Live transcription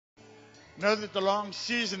Know that the long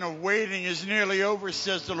season of waiting is nearly over,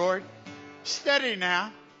 says the Lord. Steady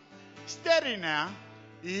now. Steady now.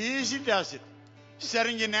 Easy does it.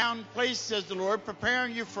 Setting you now in place, says the Lord,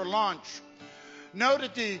 preparing you for launch. Know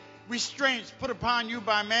that the restraints put upon you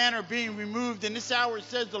by man are being removed. In this hour,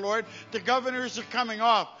 says the Lord, the governors are coming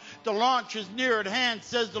off. The launch is near at hand,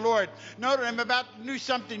 says the Lord. Know that I'm about to do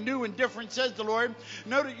something new and different, says the Lord.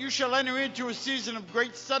 Know that you shall enter into a season of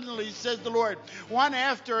great suddenly, says the Lord. One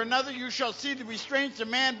after another you shall see the restraints of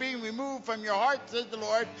man being removed from your heart, says the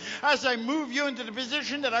Lord, as I move you into the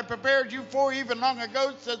position that I prepared you for even long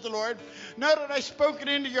ago, says the Lord. Know that I spoke it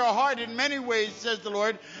into your heart in many ways, says the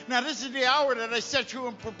Lord. Now this is the hour that I set you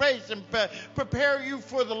in place and prepare you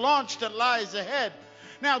for the launch that lies ahead.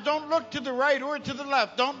 Now, don't look to the right or to the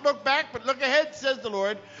left. Don't look back, but look ahead, says the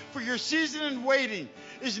Lord. For your season in waiting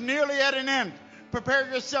is nearly at an end.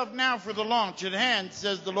 Prepare yourself now for the launch at hand,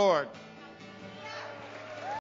 says the Lord.